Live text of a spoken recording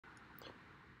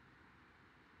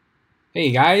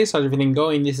Hey guys, how's everything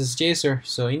going? This is JSer.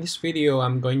 So in this video,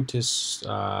 I'm going to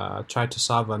try to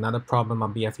solve another problem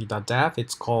on BFE.dev.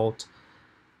 It's called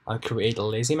create a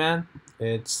LazyMan.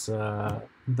 It's the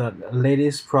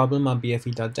latest problem on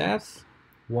BFE.dev,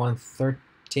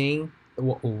 113,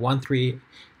 130.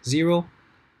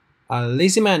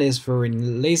 LazyMan is very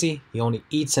lazy. He only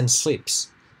eats and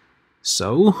sleeps.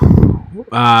 So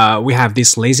we have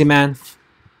this LazyMan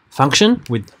function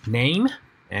with name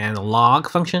and log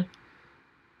function.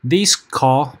 This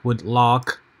call would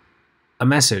log a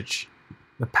message.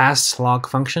 The past log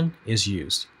function is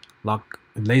used. Log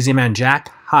LazyMan Jack.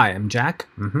 Hi, I'm Jack.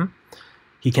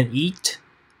 He can eat.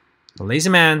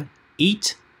 LazyMan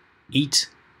eat.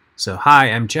 So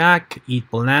hi, I'm Jack. Eat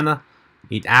banana.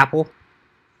 Eat apple.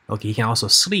 Okay, he can also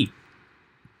sleep.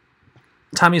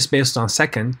 Time is based on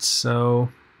seconds. So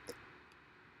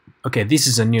okay, this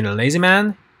is a new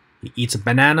LazyMan. He eats a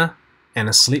banana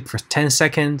and sleep for 10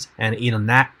 seconds and eat an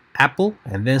apple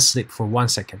and then sleep for 1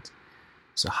 second.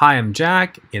 So hi, I'm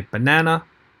Jack, eat banana,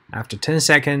 after 10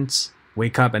 seconds,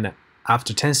 wake up and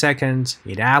after 10 seconds,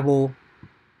 eat apple,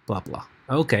 blah blah.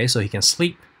 Okay, so he can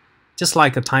sleep just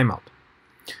like a timeout.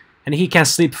 And he can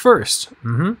sleep first,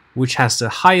 which has the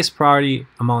highest priority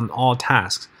among all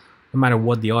tasks, no matter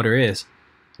what the order is.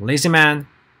 LazyMan,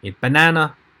 eat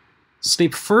banana,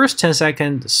 sleep first 10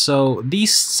 seconds, so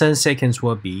these 10 seconds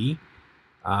will be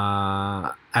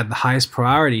at the highest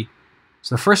priority.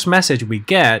 So the first message we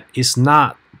get is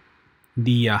not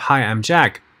the hi, I'm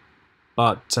Jack,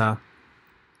 but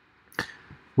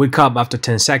wake up after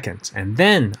 10 seconds, and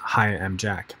then hi, I'm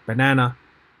Jack, banana,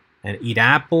 and eat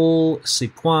apple,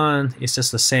 sleep 1. It's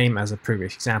just the same as the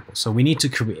previous example. So we need to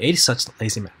create such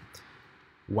LazyMan.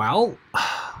 Well,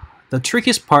 the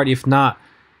trickiest part,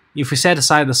 if we set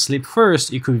aside the sleep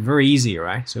first, it could be very easy,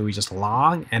 right? So we just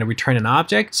log and return an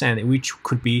object, and which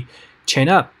could be chain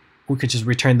up. We could just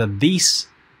return these,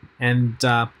 and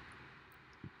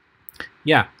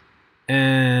yeah,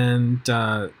 and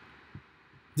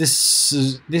this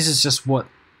is just what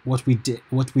we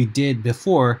did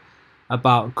before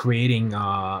about creating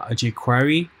a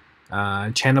jQuery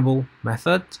chainable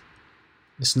method.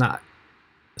 It's not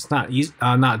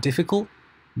not difficult.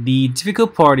 The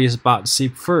difficult part is about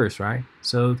sleep first, right?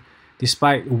 So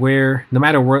despite no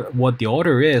matter what the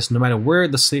order is, no matter where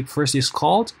the sleep first is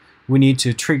called, we need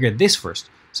to trigger this first.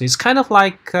 So it's kind of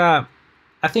like, I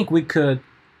think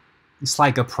it's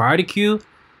like a priority queue.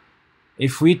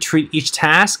 If we treat each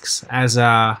task as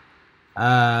and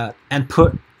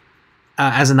put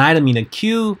as an item in a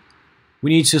queue, we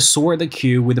need to sort the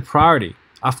queue with the priority.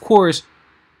 Of course,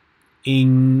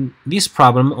 in this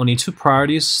problem, only two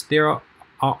priorities there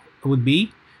would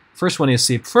be. First one is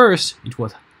sleep first, it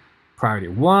was priority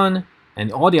 1,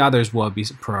 and all the others will be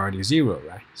priority 0,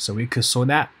 right? So we could sort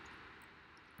that.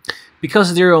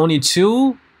 Because there are only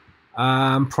two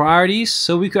priorities,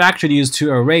 so we could actually use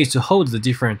two arrays to hold the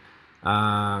different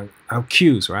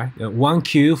queues, right? One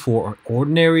queue for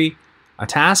ordinary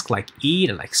task like eat,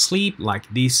 like sleep, like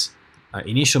this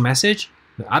initial message.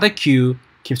 The other queue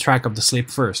keeps track of the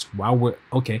sleep first while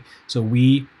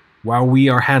while we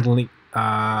are handling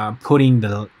putting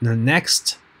the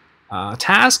next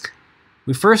task,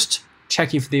 we first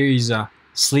check if there is a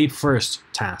sleep first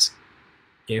task.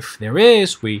 If there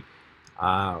is, we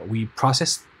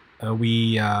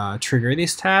trigger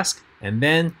this task, and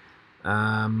then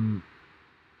and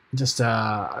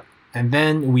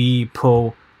then we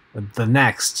pull the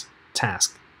next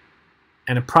task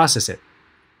and process it.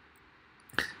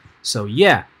 So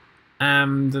yeah,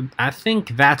 I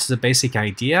think that's the basic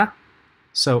idea.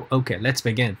 So okay, let's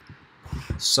begin.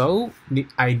 So the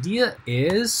idea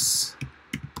is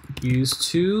use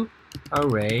two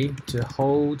array to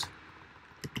hold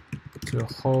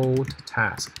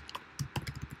tasks.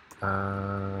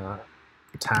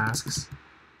 Tasks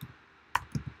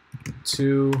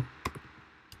 2,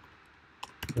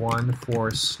 1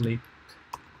 for sleep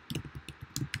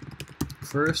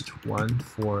first, one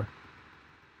for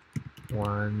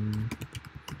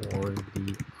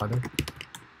the other.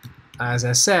 As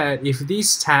I said, if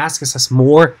these tasks has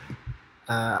more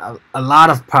a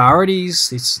lot of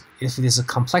priorities, if it is a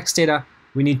complex data,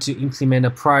 we need to implement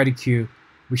a priority queue,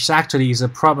 which actually is a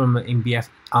problem in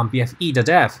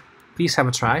BFE.dev. Please have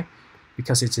a try,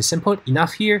 because it's simple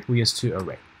enough here. We use two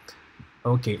array.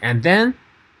 Okay, and then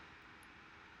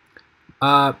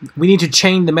we need to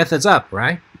chain the methods up,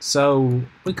 right? So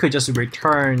we could just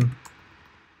return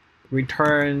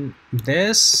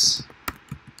this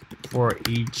for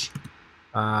each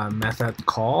method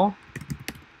call.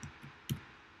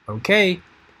 Okay,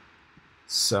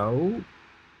 so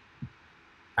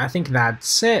I think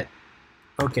that's it.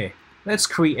 Okay, let's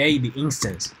create the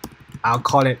instance. I'll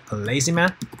call it a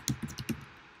LazyMan,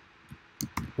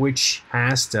 which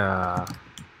has the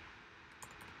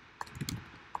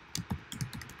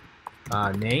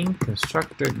name,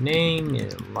 constructor name,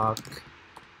 and lock.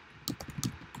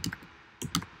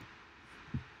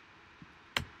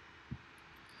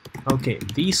 Okay,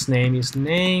 this name is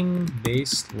name,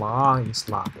 this log is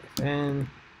log, and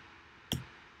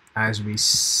as we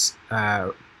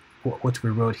what we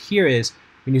wrote here is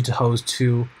we need to host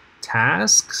 2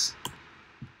 tasks.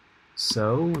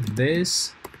 So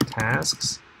this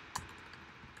tasks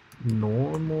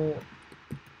normal,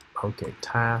 okay,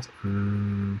 task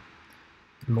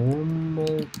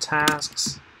normal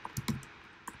tasks,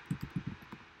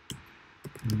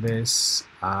 this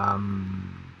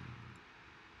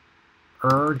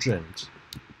urgent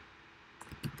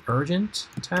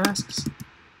tasks.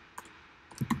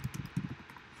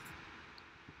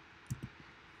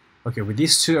 Okay, with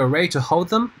these 2 array to hold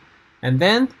them, and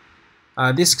then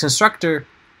this constructor,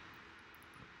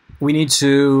 we need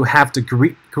to have the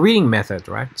greeting method,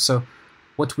 right? So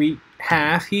what we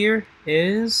have here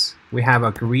is we have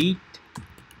a greet,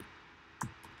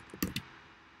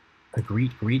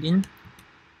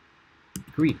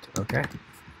 okay.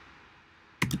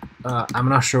 I'm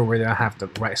not sure whether I have the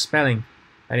right spelling,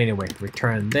 but anyway,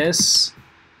 return this.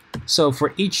 So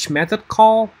for each method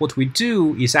call, what we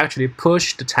do is actually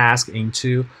push the task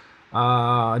into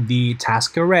the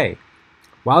task array.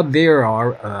 While there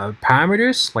are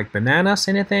parameters like bananas,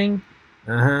 anything,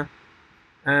 and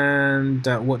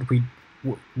what we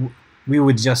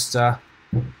would just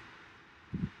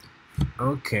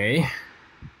okay,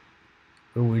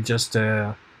 we would just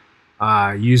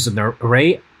use an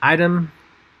array item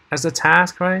as a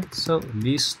task, right? So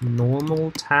this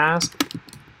normal task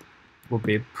will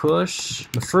be push.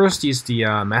 The first is the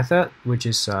method, which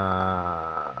is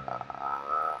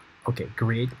okay,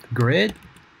 grid,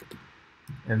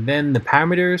 and then the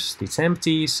parameters, it's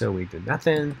empty, so we do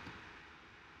nothing.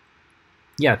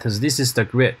 Yeah, because this is the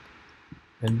grid.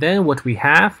 And then what we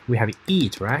have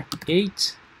eat, right?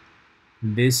 Eat.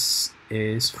 This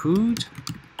is food.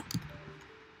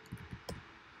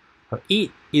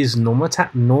 Eat is normal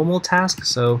task,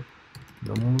 so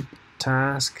normal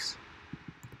tasks.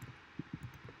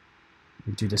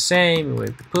 We do the same, we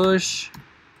push,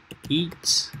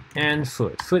 eat, and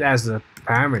food. Food as the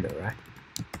parameter, right?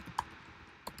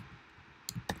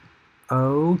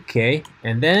 Okay,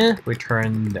 and then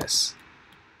return this.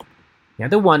 The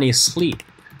other one is sleep.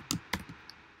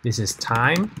 This is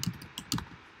time.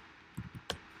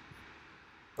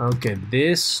 Okay,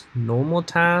 this normal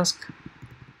task,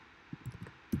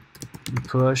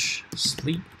 push,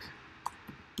 sleep,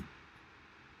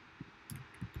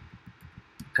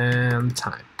 and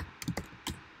time.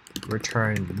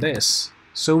 Return this.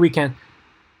 So we can,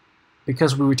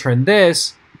 because we return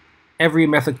this, every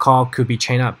method call could be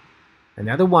chained up. And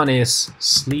the other one is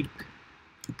sleep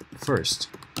first,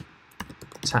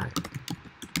 time.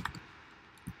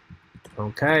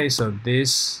 Okay, so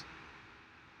this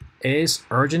is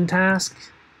urgent task,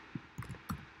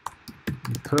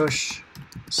 push,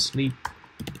 sleep,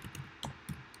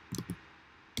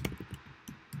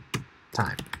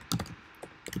 time.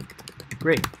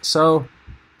 Great. So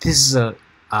this is the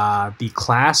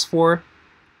class for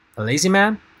a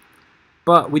LazyMan,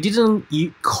 but we didn't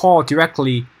call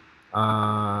directly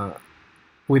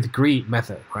with greet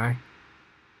method, right?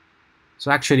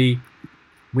 So actually,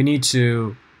 we need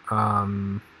to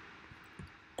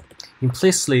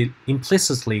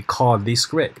implicitly call this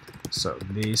grid. So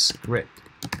this grid.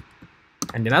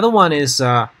 And another one is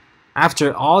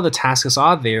after all the tasks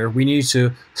are there, we need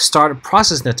to start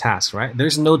processing the task, right?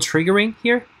 There's no triggering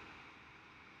here.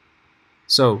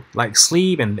 So like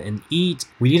sleep and eat,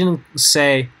 we didn't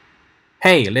say,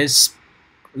 hey, let's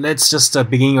just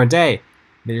begin your day.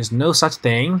 There's no such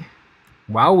thing.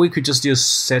 Well, we could just use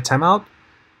set timeout,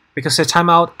 because set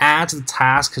timeout adds the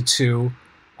task to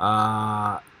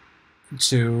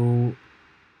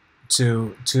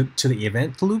the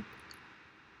event loop.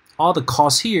 All the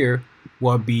calls here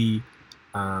will be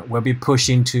pushed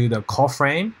into the call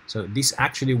frame. So this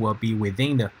actually will be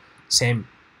within the same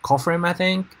call frame, I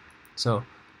think. So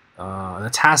the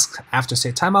task after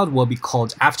set timeout will be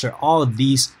called after all of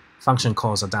these function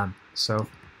calls are done. So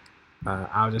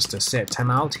I'll just set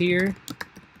timeout here.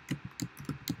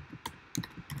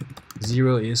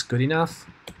 0 is good enough.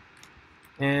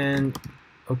 And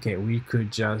okay, we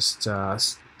could just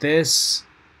this.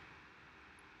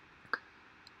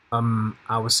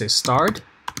 I would say start.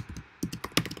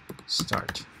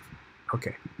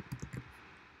 Okay.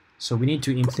 So we need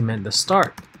to implement the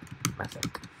start method.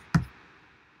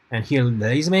 And here,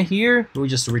 LazyMan here, we'll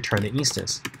just return the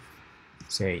instance.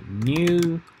 Say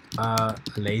new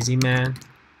LazyMan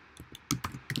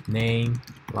name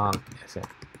log fm.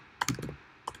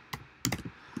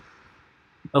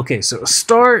 Okay, so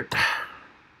start,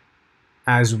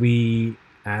 as we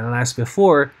analyzed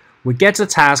before, we get the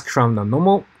task from the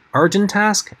normal urgent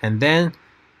task and then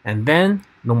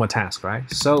normal task,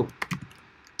 right? So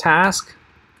task,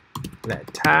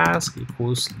 let task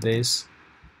equals this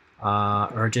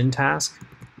urgent task,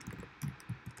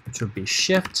 which would be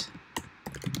shift.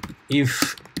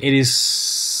 If it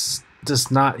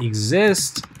does not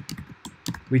exist,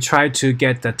 we try to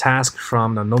get the task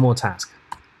from the normal task.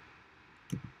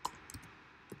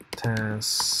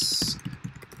 Task,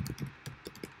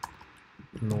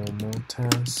 normal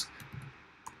task.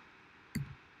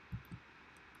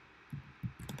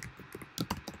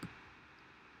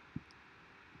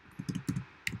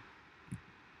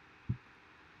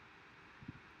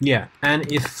 Yeah,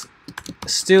 and if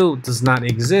still does not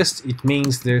exist, it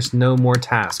means there's no more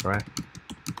task, right?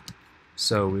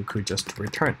 So we could just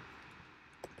return.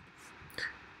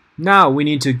 Now we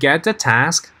need to get the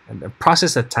task and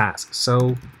process the task.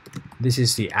 So this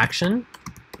is the action.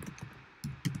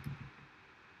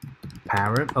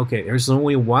 Param. Okay, there's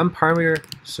only one parameter,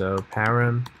 so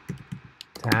param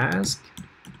task.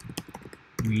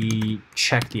 We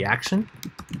check the action.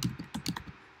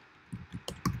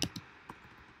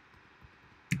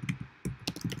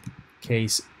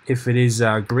 Case if it is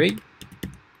grid.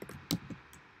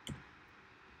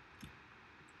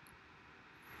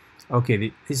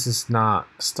 Okay, this is not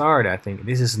start, I think.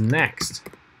 This is next.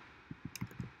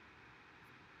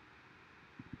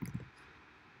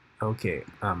 Okay,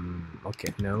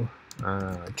 okay, no.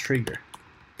 Trigger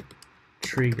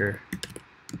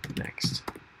next.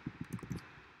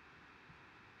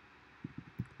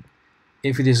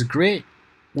 If it is grid,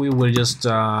 we will just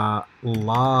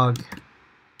log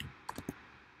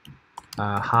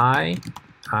hi,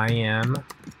 I am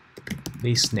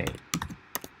this name,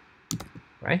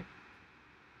 right?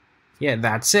 Yeah,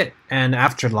 that's it. And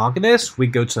after logging this, we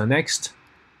go to the next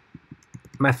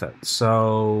method.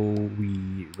 So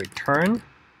we return.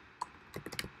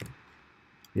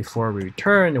 Before we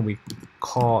return, we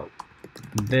call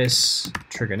this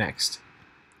trigger next.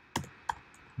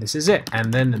 This is it.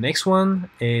 And then the next one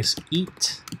is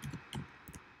eat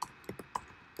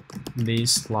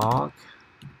this log,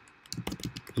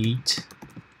 eat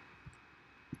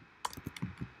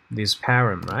this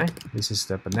param, right? This is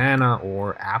the banana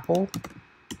or apple.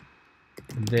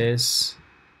 This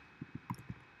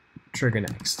trigger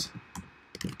next.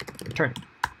 Return.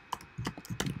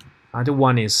 Other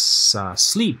one is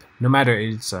sleep. No matter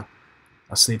it's a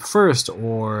sleep first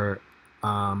or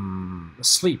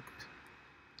sleep,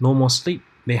 normal sleep,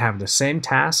 they have the same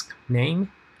task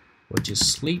name, which is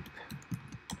sleep.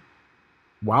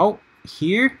 Well,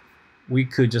 here we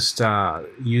could just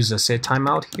use a set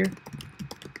timeout here.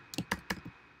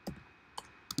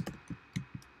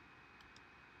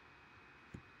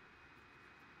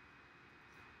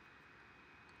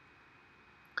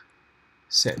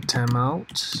 Set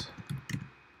timeout.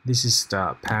 This is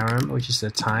the param, which is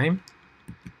the time.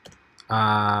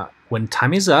 When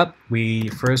time is up, we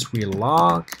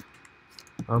log.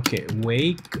 Okay,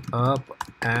 wake up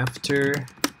after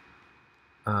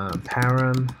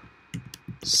param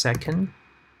second.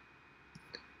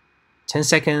 10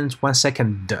 seconds, 1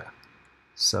 second.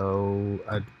 So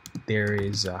there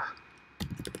is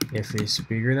if it's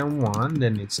bigger than 1,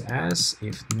 then it's S.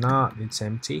 If not, it's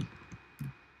empty.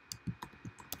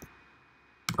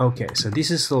 Okay, so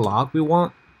this is the log we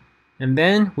want, and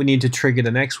then we need to trigger the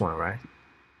next one, right?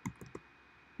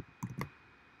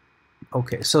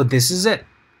 Okay, so this is it.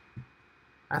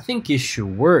 I think it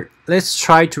should work. Let's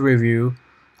try to review.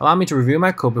 Allow me to review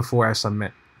my code before I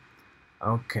submit.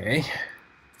 Okay,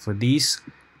 for these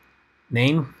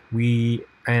name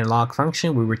and log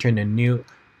function, we return a new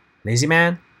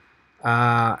LazyMan.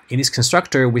 In this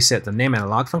constructor, we set the name and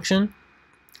log function.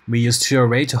 We use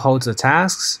toArray to hold the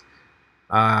tasks.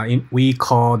 We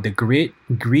call the greet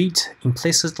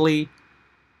implicitly,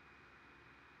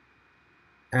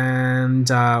 and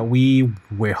we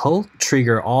will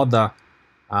trigger all the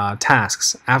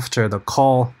tasks after the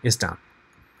call is done.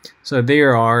 So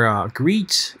there are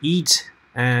greet, eat,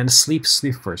 and sleep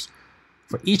first.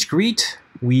 For each greet,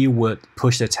 we would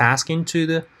push the task into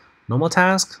the normal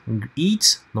task,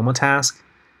 eat, normal task,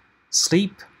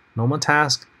 sleep, normal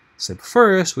task, sleep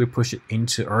first, we push it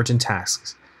into urgent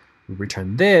tasks. We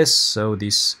return this, so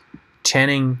this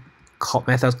chaining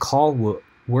method call will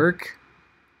work.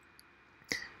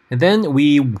 And then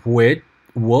we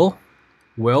will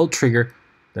trigger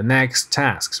the next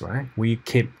tasks, right? We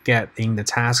keep getting the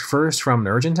task first from the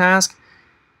urgent task.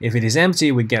 If it is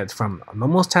empty, we get from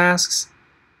normal tasks.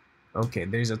 Okay,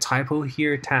 there's a typo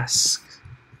here, tasks.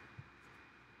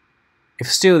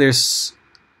 If still there's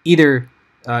either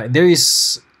there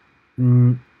is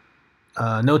no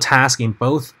task in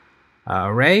both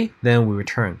array, then we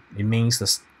return. It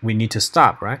means we need to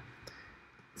stop, right?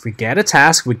 If we get a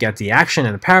task, we get the action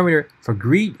and the parameter. For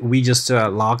greet, we just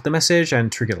log the message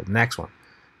and trigger the next one.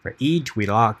 For eat, we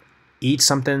log eat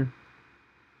something.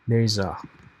 There's a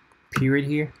period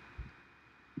here.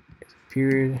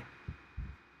 Period.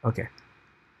 Okay.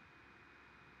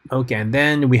 Okay, and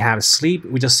then we have sleep.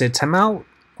 We just set timeout.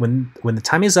 When the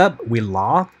time is up, we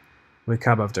log. Wake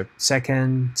up after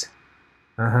second.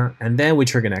 And then we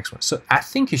trigger the next one. So I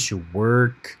think it should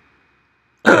work.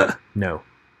 No,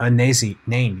 a lazy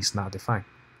name is not defined.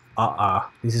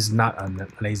 This is not a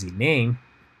lazy name.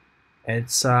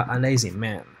 It's a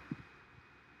LazyMan.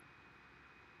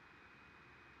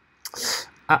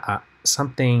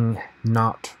 Something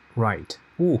not right.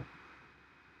 Ooh.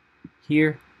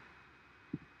 Here,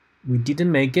 we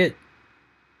didn't make it.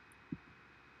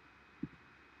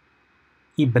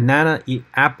 Eat banana, eat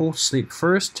apple, sleep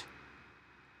first.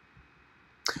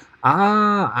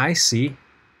 I see.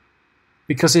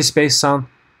 Because it's based on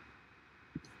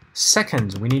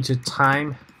seconds, we need to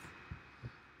time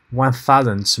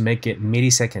 1000 to make it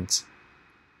milliseconds.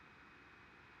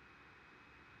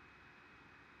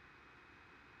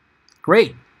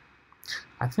 Great.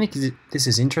 I think this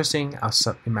is interesting. I'll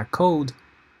submit my code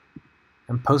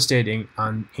and post it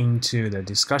into the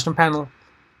discussion panel.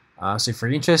 So if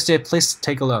you're interested, please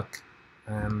take a look.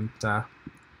 And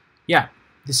yeah,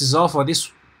 this is all for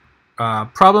this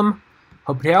problem.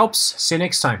 Hope it helps. See you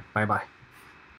next time. Bye bye.